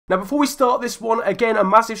Now, before we start this one, again, a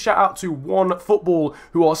massive shout out to One Football,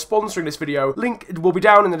 who are sponsoring this video. Link will be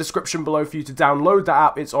down in the description below for you to download that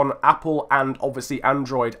app. It's on Apple and obviously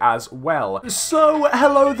Android as well. So,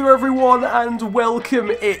 hello there everyone, and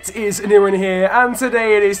welcome. It is Niren here, and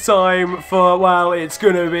today it is time for, well, it's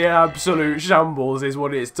gonna be an absolute shambles is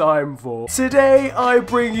what it's time for. Today, I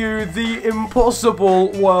bring you the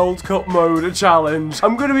Impossible World Cup Mode Challenge.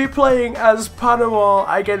 I'm gonna be playing as Panama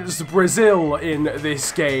against Brazil in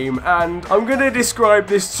this game. And I'm going to describe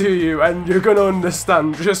this to you and you're going to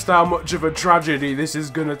understand just how much of a tragedy this is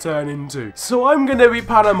going to turn into. So I'm going to be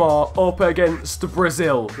Panama up against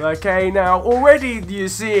Brazil, okay? Now, already you're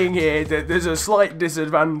seeing here that there's a slight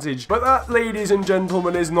disadvantage, but that, ladies and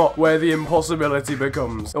gentlemen, is not where the impossibility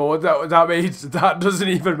becomes. Or that doesn't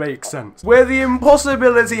even make sense. Where the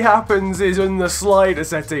impossibility happens is in the slider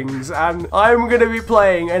settings, and I'm going to be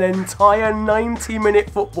playing an entire 90-minute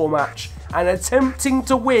football match and attempting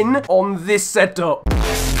to win on this setup.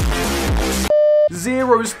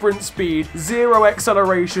 0 sprint speed, 0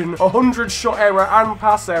 acceleration, 100 shot error and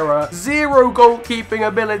pass error, 0 goalkeeping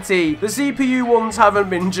ability. The CPU ones haven't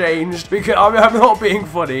been changed because I'm not being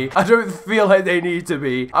funny. I don't feel like they need to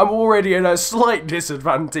be. I'm already in a slight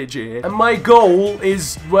disadvantage here. And my goal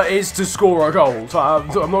is to score a goal. So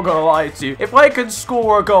I'm not gonna lie to you. If I can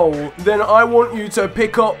score a goal, then I want you to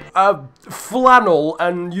pick up a flannel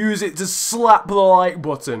and use it to slap the like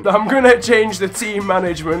button. I'm gonna change the team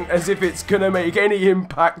management as if it's gonna make any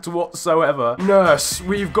impact whatsoever. Nurse.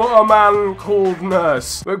 We've got a man called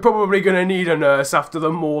Nurse. We're probably gonna need a nurse after the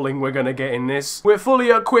mauling we're gonna get in this. We're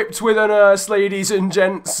fully equipped with a nurse, ladies and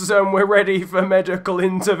gents, and we're ready for medical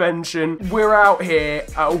intervention. We're out here.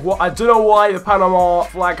 I don't know why the Panama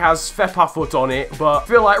flag has Fifa foot on it, but I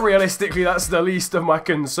feel like realistically that's the least of my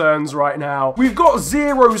concerns right now. We've got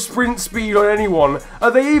 0 sprint speed on anyone. Are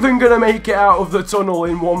they even gonna make it out of the tunnel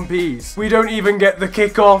in one piece? We don't even get the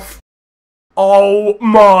kickoff. Oh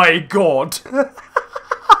my god.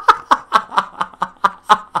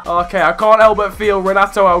 Okay, I can't help but feel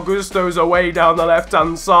Renato Augusto's away down the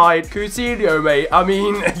left-hand side. Coutinho, mate. I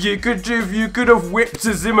mean, you could have whipped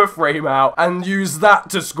a Zimmer frame out and used that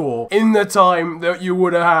to score in the time that you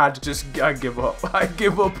would have had. Just, I give up. I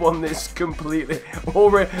give up on this completely.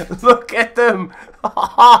 Look at them.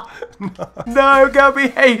 No, Gabby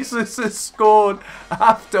Jesus has scored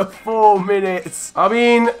after 4 minutes. I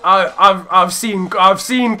mean, I've seen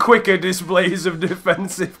quicker displays of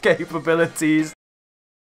defensive capabilities.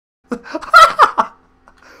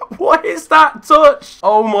 What is that touch?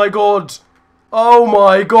 Oh my god. Oh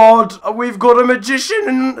my god. We've got a magician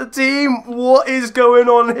in the team. What is going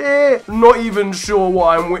on here? Not even sure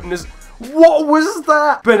what I'm witnessing. What was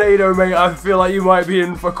that? Benito, mate, I feel like you might be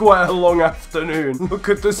in for quite a long afternoon. Look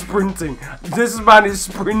at the sprinting. This man is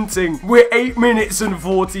sprinting. We're 8 minutes and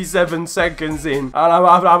 47 seconds in. And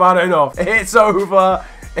I've had enough. It's over.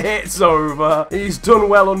 It's over. He's done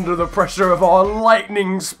well under the pressure of our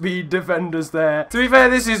lightning speed defenders there. To be fair,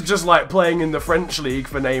 this is just like playing in the French league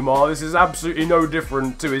for Neymar. This is absolutely no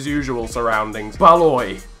different to his usual surroundings.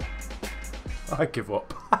 Baloy. I give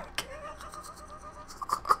up.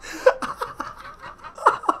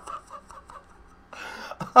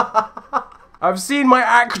 I've seen my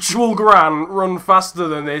actual gran run faster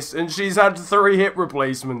than this, and she's had 3 hip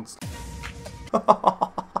replacements.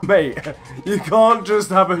 Mate, you can't just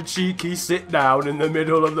have a cheeky sit down in the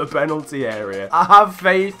middle of the penalty area. I have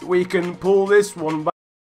faith we can pull this one back.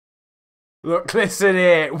 Look, listen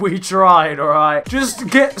here, we tried, alright? Just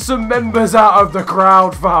get some members out of the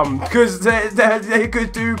crowd, fam, because they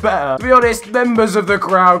could do better. To be honest, members of the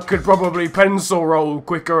crowd could probably pencil roll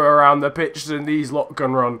quicker around the pitch than these lot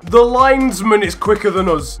can run. The linesman is quicker than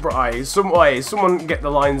us. Right, someone get the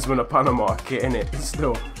linesman a Panama kit, innit?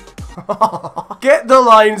 Still. Get the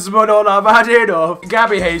linesman on, I've had enough.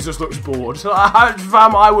 Gabby Hayes just looks bored.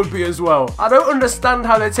 Fam, I would be as well. I don't understand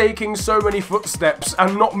how they're taking so many footsteps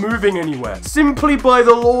and not moving anywhere. Simply by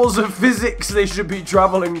the laws of physics, they should be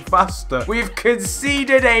traveling faster. We've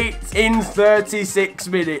conceded 8 in 36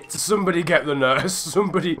 minutes. Somebody get the nurse.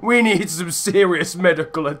 Somebody. We need some serious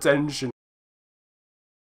medical attention.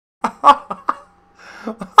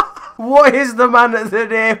 What is the man at the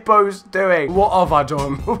near post doing? What have I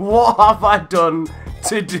done? What have I done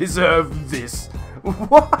to deserve this?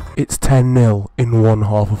 What? It's 10-0 in one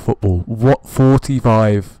half of football. What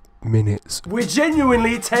 45 minutes. We're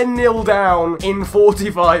genuinely 10-0 down in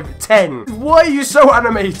 45-10. Why are you so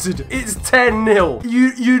animated? It's 10-0.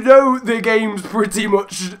 You know the game's pretty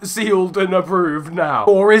much sealed and approved now.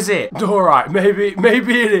 Or is it? Alright, maybe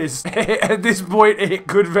it is. At this point, it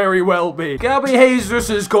could very well be. Gabby Jesus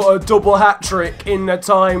has got a double hat-trick in the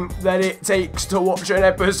time that it takes to watch an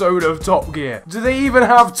episode of Top Gear. Do they even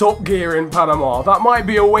have Top Gear in Panama? That might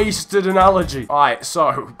be a wasted analogy. Alright,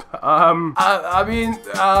 so, I mean,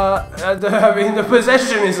 the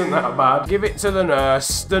possession isn't that bad. Give it to the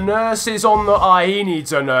nurse. The nurse is on the eye. He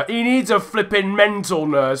needs a nurse. He needs a flipping mental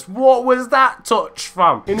nurse. What was that touch,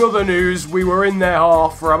 fam? In other news, we were in their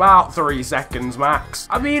half for about 3 seconds max.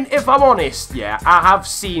 I mean, if I'm honest, yeah, I have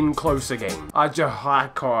seen closer games. I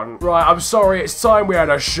can't. Right, I'm sorry. It's time we had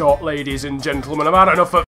a shot, ladies and gentlemen. I've had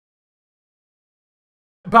enough of...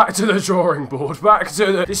 Back to the drawing board,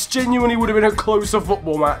 This genuinely would have been a closer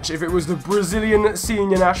football match if it was the Brazilian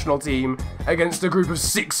senior national team against a group of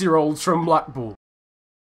 6-year-olds from Blackpool.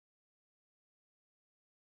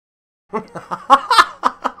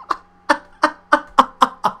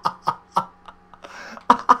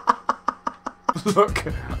 Look,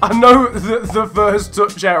 I know that the first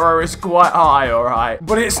touch error is quite high, alright?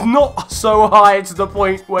 But it's not so high to the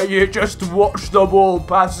point where you just watch the ball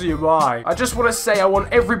pass you by. I just want to say I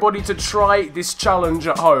want everybody to try this challenge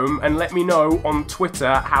at home and let me know on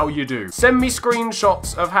Twitter how you do. Send me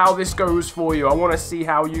screenshots of how this goes for you. I want to see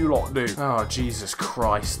how you lot do. Oh, Jesus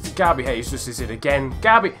Christ. Gabby Jesus is it again.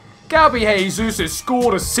 Gabby Jesus has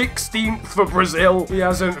scored a 16th for Brazil. He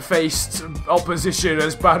hasn't faced opposition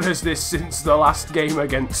as bad as this since the last game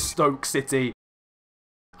against Stoke City.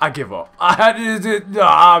 I give up.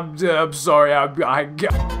 I'm sorry.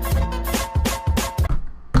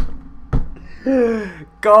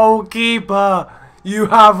 Goalkeeper, you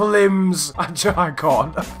have limbs. I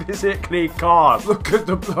can't. I physically can't. Look at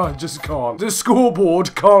I just can't. The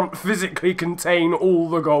scoreboard can't physically contain all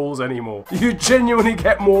the goals anymore. You genuinely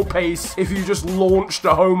get more pace if you just launched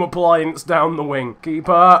a home appliance down the wing.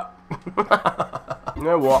 Keeper. You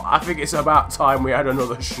know what? I think it's about time we had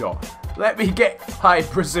another shot. Let me get... Hi,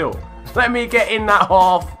 Brazil. Let me get in that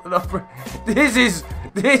half. This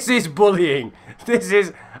is bullying. This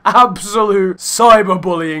is... absolute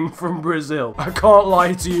cyberbullying from Brazil. I can't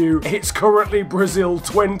lie to you. It's currently Brazil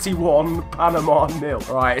 21, Panama 0.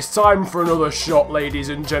 Right, it's time for another shot, ladies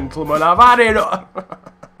and gentlemen. I've had it.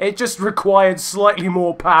 It just required slightly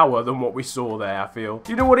more power than what we saw there, I feel.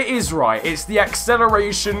 You know what it is, right? It's the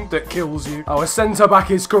acceleration that kills you. Our centre-back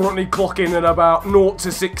is currently clocking at about 0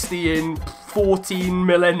 to 60 in 14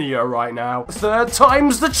 millennia right now. Third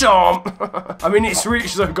time's the charm. I mean, it's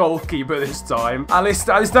reached the goalkeeper this time. Is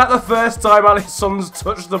that the first time Alisson's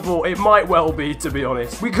touched the ball? It might well be, to be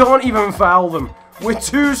honest. We can't even foul them. We're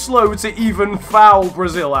too slow to even foul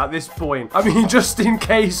Brazil at this point. I mean, just in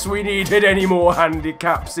case we needed any more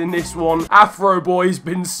handicaps in this one, Afro Boy's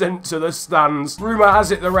been sent to the stands. Rumour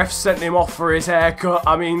has it the ref sent him off for his haircut.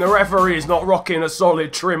 I mean, the referee's not rocking a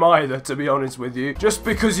solid trim either, to be honest with you. Just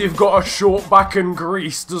because you've got a short back and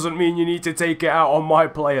grease doesn't mean you need to take it out on my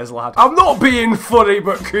players, lad. I'm not being funny,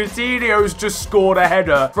 but Coutinho's just scored a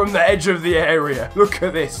header from the edge of the area. Look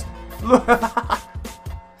at this. Look.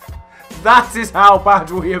 That is how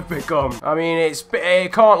bad we have become. I mean, I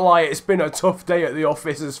can't lie, it's been a tough day at the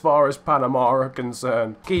office as far as Panama are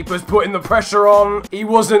concerned. Keeper's putting the pressure on. He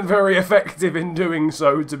wasn't very effective in doing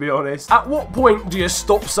so, to be honest. At what point do you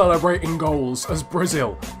stop celebrating goals as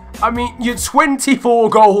Brazil? I mean, you're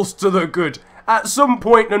 24 goals to the good. At some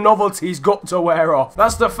point, the novelty's got to wear off.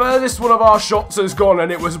 That's the furthest one of our shots has gone,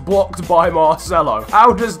 and it was blocked by Marcelo.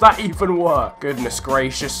 How does that even work? Goodness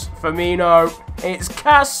gracious. Firmino. It's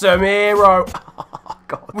Casemiro. Oh,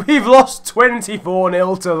 God. We've lost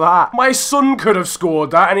 24-0 to that. My son could have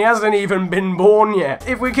scored that, and he hasn't even been born yet.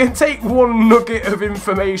 If we can take one nugget of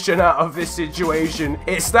information out of this situation,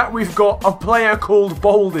 it's that we've got a player called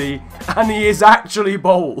Baldy, and he is actually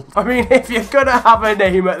bold. I mean, if you're gonna have a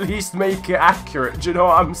name, at least make it accurate. Do you know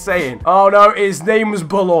what I'm saying? Oh no, his name's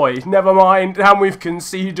Beloy. Never mind, and we've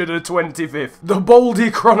conceded a 25th. The Baldy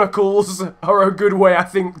Chronicles are a good way, I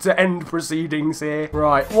think, to end proceedings here.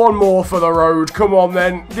 Right, one more for the road. Come on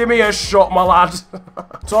then, give me a shot, my lad.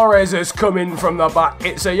 Torres has come in from the back.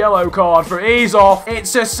 It's a yellow card for... He's off.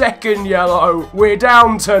 It's a second yellow. We're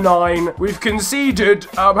down to 9. We've conceded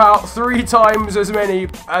about 3 times as many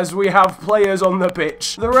as we have players on the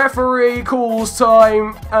pitch. The referee calls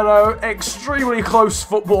time, and an extremely close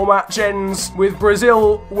football match ends with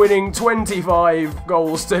Brazil winning 25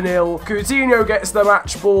 goals to 0. Coutinho gets the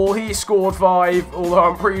match ball. He scored 5, although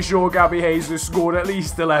I'm pretty sure Gabby Jesus scored at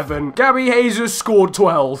least 11. Gabby Jesus scored episode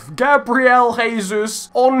 12. Gabriel Jesus,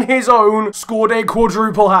 on his own, scored a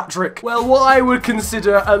quadruple hat-trick. Well, what I would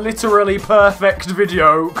consider a literally perfect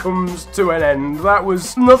video comes to an end. That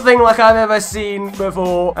was nothing like I've ever seen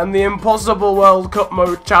before, and the Impossible World Cup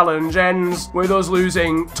Mode challenge ends with us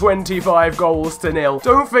losing 25 goals to 0.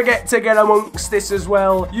 Don't forget to get amongst this as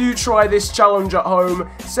well. You try this challenge at home.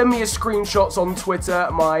 Send me your screenshots on Twitter.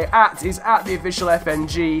 My @ is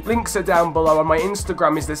 @theofficialfng. Links are down below, and my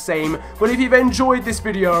Instagram is the same. But if you've enjoyed this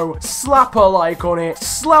video, slap a like on it.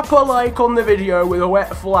 Slap a like on the video with a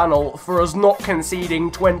wet flannel for us not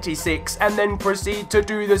conceding 26, and then proceed to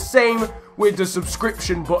do the same with the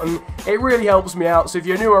subscription button. It really helps me out, so if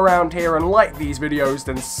you're new around here and like these videos,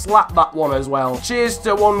 then slap that one as well. Cheers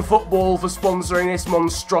to OneFootball for sponsoring this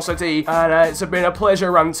monstrosity, and it's been a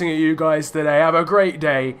pleasure ranting at you guys today. Have a great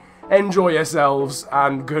day, enjoy yourselves,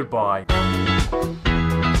 and goodbye.